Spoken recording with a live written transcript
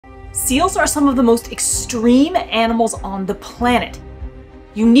Seals are some of the most extreme animals on the planet,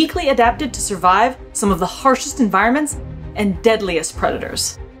 uniquely adapted to survive some of the harshest environments and deadliest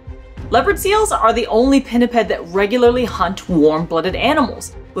predators. Leopard seals are the only pinniped that regularly hunt warm-blooded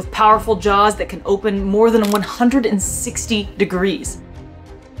animals, with powerful jaws that can open more than 160 degrees.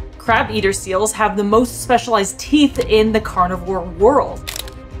 Crabeater seals have the most specialized teeth in the carnivore world.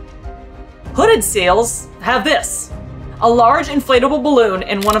 Hooded seals have this: a large inflatable balloon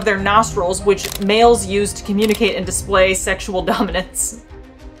in one of their nostrils, which males use to communicate and display sexual dominance.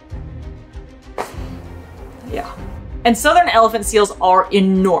 Yeah. And southern elephant seals are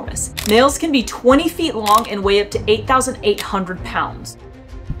enormous. Males can be 20 feet long and weigh up to 8,800 pounds.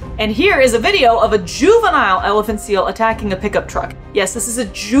 And here is a video of a juvenile elephant seal attacking a pickup truck. Yes, this is a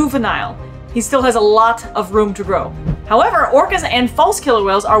juvenile. He still has a lot of room to grow. However, orcas and false killer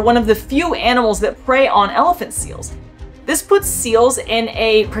whales are one of the few animals that prey on elephant seals. This puts seals in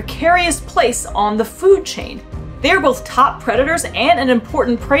a precarious place on the food chain. They are both top predators and an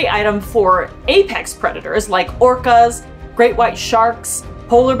important prey item for apex predators like orcas, great white sharks,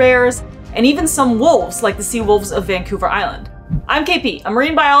 polar bears, and even some wolves like the sea wolves of Vancouver Island. I'm KP, a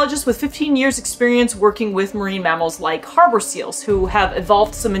marine biologist with 15 years experience working with marine mammals like harbor seals, who have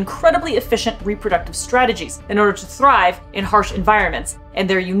evolved some incredibly efficient reproductive strategies in order to thrive in harsh environments and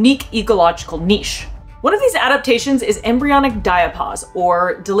their unique ecological niche. One of these adaptations is embryonic diapause,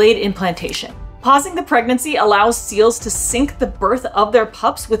 or delayed implantation. Pausing the pregnancy allows seals to sync the birth of their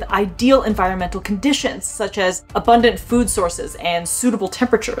pups with ideal environmental conditions, such as abundant food sources and suitable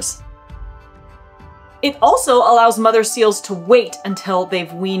temperatures. It also allows mother seals to wait until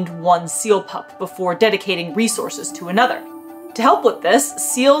they've weaned one seal pup before dedicating resources to another. To help with this,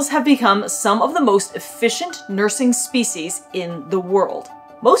 seals have become some of the most efficient nursing species in the world.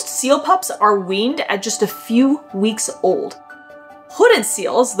 Most seal pups are weaned at just a few weeks old. Hooded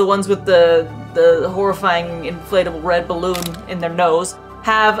seals, the ones with the horrifying inflatable red balloon in their nose,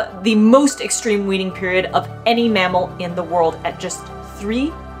 have the most extreme weaning period of any mammal in the world at just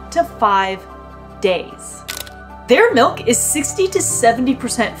 3 to 5 days. Their milk is 60 to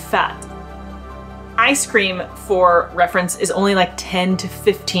 70% fat. Ice cream, for reference, is only like 10 to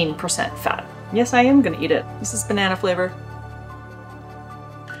 15% fat. Yes, I am gonna eat it. This is banana flavor.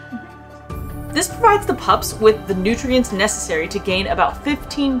 This provides the pups with the nutrients necessary to gain about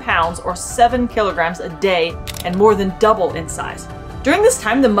 15 pounds or 7 kilograms a day and more than double in size. During this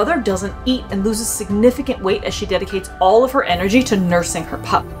time, the mother doesn't eat and loses significant weight as she dedicates all of her energy to nursing her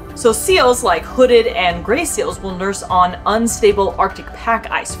pup. So seals like hooded and gray seals will nurse on unstable Arctic pack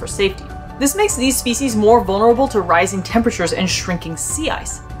ice for safety. This makes these species more vulnerable to rising temperatures and shrinking sea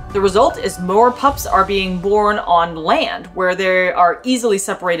ice. The result is more pups are being born on land, where they are easily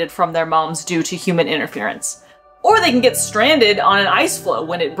separated from their moms due to human interference. Or they can get stranded on an ice floe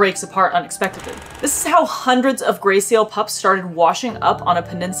when it breaks apart unexpectedly. This is how hundreds of gray seal pups started washing up on a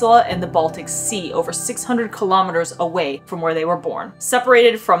peninsula in the Baltic Sea, over 600 kilometers away from where they were born.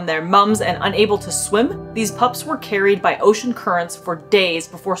 Separated from their mums and unable to swim, these pups were carried by ocean currents for days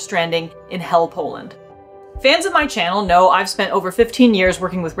before stranding in Hell, Poland. Fans of my channel know I've spent over 15 years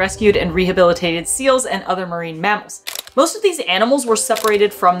working with rescued and rehabilitated seals and other marine mammals. Most of these animals were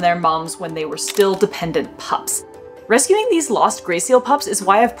separated from their moms when they were still dependent pups. Rescuing these lost gray seal pups is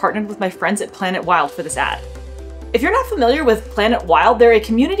why I've partnered with my friends at Planet Wild for this ad. If you're not familiar with Planet Wild, they're a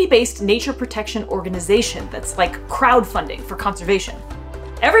community-based nature protection organization that's like crowdfunding for conservation.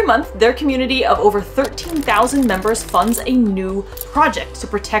 Every month, their community of over 13,000 members funds a new project to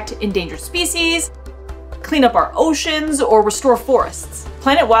protect endangered species, clean up our oceans, or restore forests.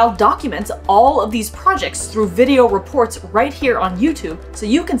 Planet Wild documents all of these projects through video reports right here on YouTube, so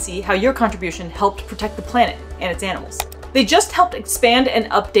you can see how your contribution helped protect the planet and its animals. They just helped expand and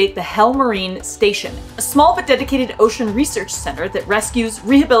update the Hell Marine Station, a small but dedicated ocean research center that rescues,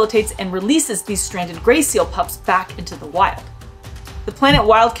 rehabilitates, and releases these stranded gray seal pups back into the wild. The Planet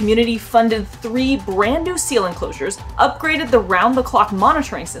Wild community funded 3 brand new seal enclosures, upgraded the round-the-clock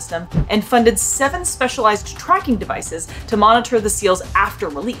monitoring system, and funded 7 specialized tracking devices to monitor the seals after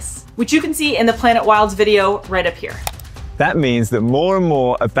release, which you can see in the Planet Wild's video right up here. That means that more and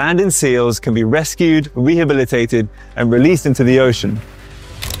more abandoned seals can be rescued, rehabilitated, and released into the ocean.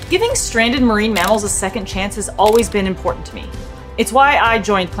 Giving stranded marine mammals a second chance has always been important to me. It's why I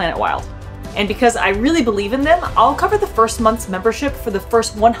joined Planet Wild. And because I really believe in them, I'll cover the first month's membership for the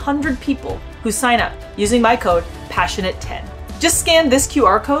first 100 people who sign up using my code PASSIONATE10. Just scan this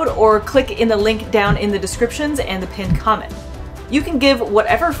QR code or click in the link down in the descriptions and the pinned comment. You can give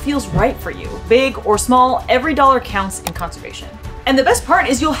whatever feels right for you. Big or small, every dollar counts in conservation. And the best part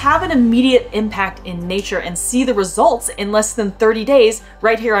is you'll have an immediate impact in nature and see the results in less than 30 days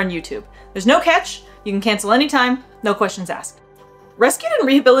right here on YouTube. There's no catch, you can cancel anytime, no questions asked. Rescued and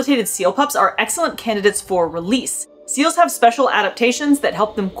rehabilitated seal pups are excellent candidates for release. Seals have special adaptations that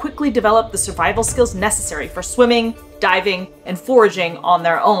help them quickly develop the survival skills necessary for swimming, diving, and foraging on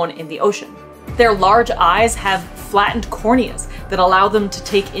their own in the ocean. Their large eyes have flattened corneas that allow them to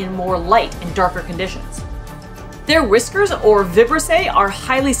take in more light in darker conditions. Their whiskers, or vibrissae, are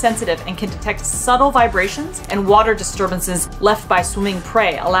highly sensitive and can detect subtle vibrations and water disturbances left by swimming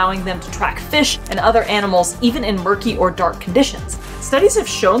prey, allowing them to track fish and other animals even in murky or dark conditions. Studies have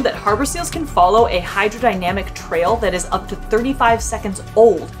shown that harbor seals can follow a hydrodynamic trail that is up to 35 seconds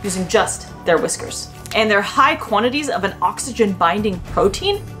old using just their whiskers. And their high quantities of an oxygen-binding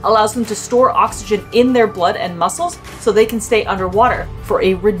protein allows them to store oxygen in their blood and muscles so they can stay underwater for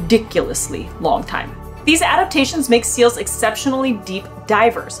a ridiculously long time. These adaptations make seals exceptionally deep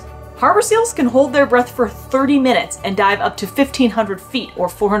divers. Harbor seals can hold their breath for 30 minutes and dive up to 1,500 feet or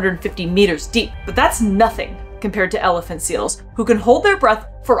 450 meters deep, but that's nothing compared to elephant seals, who can hold their breath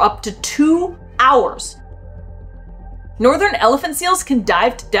for up to 2 hours. Northern elephant seals can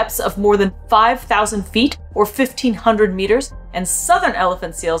dive to depths of more than 5,000 feet or 1,500 meters, and southern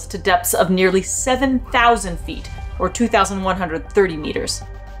elephant seals to depths of nearly 7,000 feet or 2,130 meters,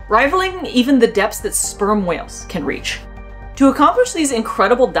 rivaling even the depths that sperm whales can reach. To accomplish these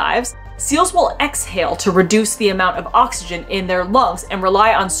incredible dives, seals will exhale to reduce the amount of oxygen in their lungs and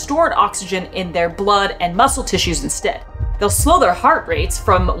rely on stored oxygen in their blood and muscle tissues instead. They'll slow their heart rates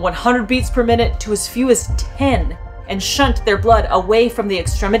from 100 beats per minute to as few as 10 and shunt their blood away from the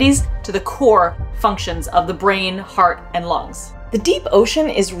extremities to the core functions of the brain, heart, and lungs. The deep ocean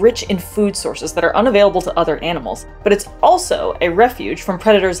is rich in food sources that are unavailable to other animals, but it's also a refuge from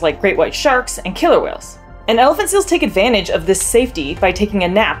predators like great white sharks and killer whales. And elephant seals take advantage of this safety by taking a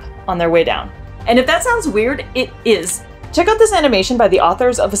nap on their way down. And if that sounds weird, it is. Check out this animation by the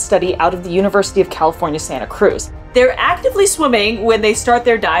authors of a study out of the University of California, Santa Cruz. They're actively swimming when they start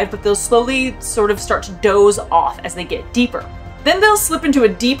their dive, but they'll slowly sort of start to doze off as they get deeper. Then they'll slip into a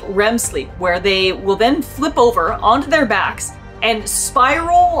deep REM sleep where they will then flip over onto their backs and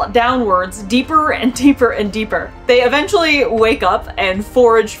spiral downwards deeper and deeper and deeper. They eventually wake up and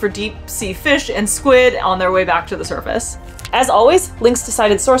forage for deep sea fish and squid on their way back to the surface. As always, links to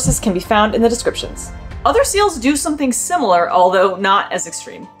cited sources can be found in the descriptions. Other seals do something similar, although not as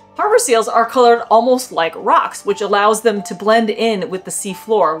extreme. Harbor seals are colored almost like rocks, which allows them to blend in with the sea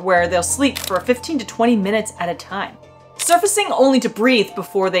floor, where they'll sleep for 15 to 20 minutes at a time, surfacing only to breathe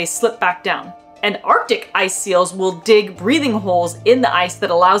before they slip back down. And Arctic ice seals will dig breathing holes in the ice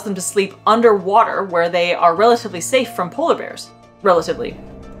that allows them to sleep underwater, where they are relatively safe from polar bears. Relatively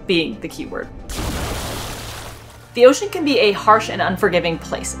being the key word. The ocean can be a harsh and unforgiving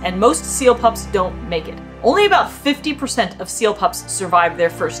place, and most seal pups don't make it. Only about 50% of seal pups survive their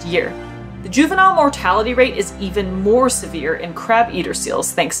first year. The juvenile mortality rate is even more severe in crabeater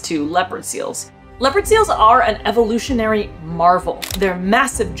seals thanks to leopard seals. Leopard seals are an evolutionary marvel. Their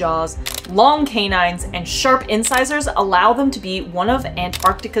massive jaws, long canines, and sharp incisors allow them to be one of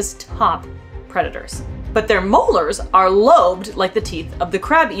Antarctica's top predators. But their molars are lobed like the teeth of the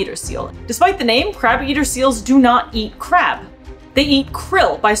crabeater seal. Despite the name, crabeater seals do not eat crab. They eat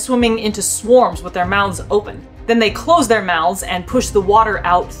krill by swimming into swarms with their mouths open. Then they close their mouths and push the water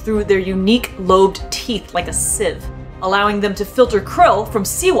out through their unique lobed teeth like a sieve, allowing them to filter krill from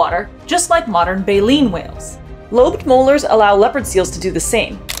seawater just like modern baleen whales. Lobed molars allow leopard seals to do the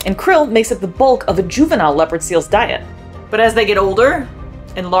same, and krill makes up the bulk of a juvenile leopard seal's diet. But as they get older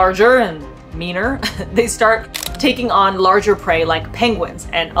and larger and meaner, they start taking on larger prey like penguins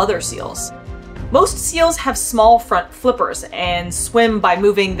and other seals. Most seals have small front flippers and swim by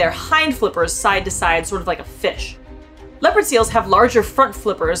moving their hind flippers side to side, sort of like a fish. Leopard seals have larger front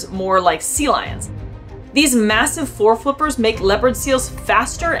flippers, more like sea lions. These massive fore flippers make leopard seals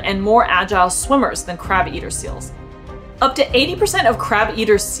faster and more agile swimmers than crabeater seals. Up to 80% of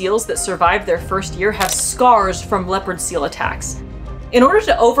crabeater seals that survive their first year have scars from leopard seal attacks. In order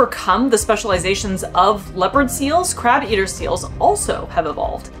to overcome the specializations of leopard seals, crabeater seals also have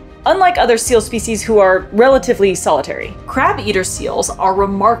evolved. Unlike other seal species who are relatively solitary, crabeater seals are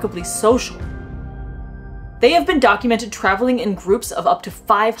remarkably social. They have been documented traveling in groups of up to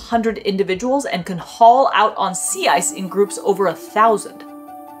 500 individuals and can haul out on sea ice in groups over 1,000.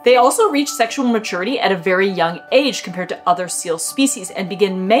 They also reach sexual maturity at a very young age compared to other seal species and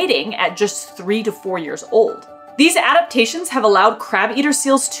begin mating at just 3 to 4 years old. These adaptations have allowed crabeater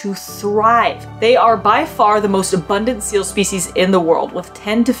seals to thrive. They are by far the most abundant seal species in the world, with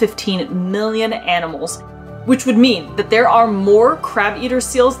 10 to 15 million animals which would mean that there are more crab-eater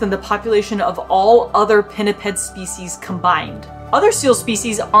seals than the population of all other pinniped species combined. Other seal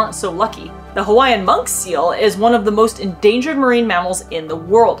species aren't so lucky. The Hawaiian monk seal is one of the most endangered marine mammals in the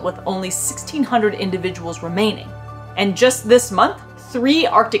world, with only 1,600 individuals remaining. And just this month, 3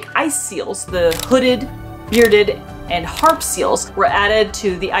 Arctic ice seals, the hooded, bearded, and harp seals, were added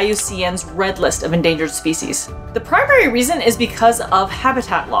to the IUCN's Red List of endangered species. The primary reason is because of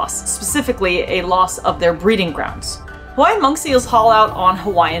habitat loss, specifically a loss of their breeding grounds. Hawaiian monk seals haul out on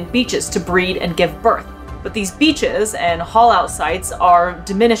Hawaiian beaches to breed and give birth, but these beaches and haul-out sites are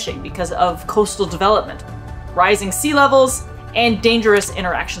diminishing because of coastal development, rising sea levels, and dangerous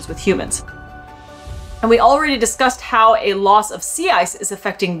interactions with humans. And we already discussed how a loss of sea ice is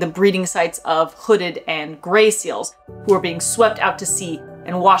affecting the breeding sites of hooded and gray seals, who are being swept out to sea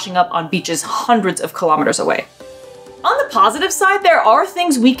and washing up on beaches hundreds of kilometers away. On the positive side, there are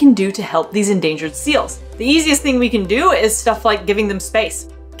things we can do to help these endangered seals. The easiest thing we can do is stuff like giving them space,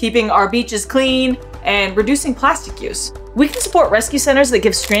 keeping our beaches clean, and reducing plastic use. We can support rescue centers that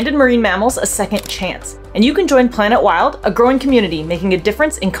give stranded marine mammals a second chance. And you can join Planet Wild, a growing community making a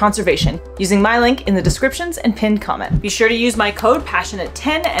difference in conservation, using my link in the descriptions and pinned comment. Be sure to use my code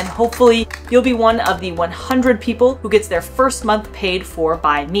PASSIONATE10 and hopefully you'll be one of the 100 people who gets their first month paid for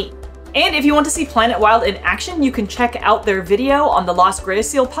by me. And if you want to see Planet Wild in action, you can check out their video on the lost gray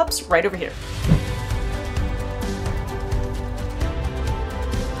seal pups right over here.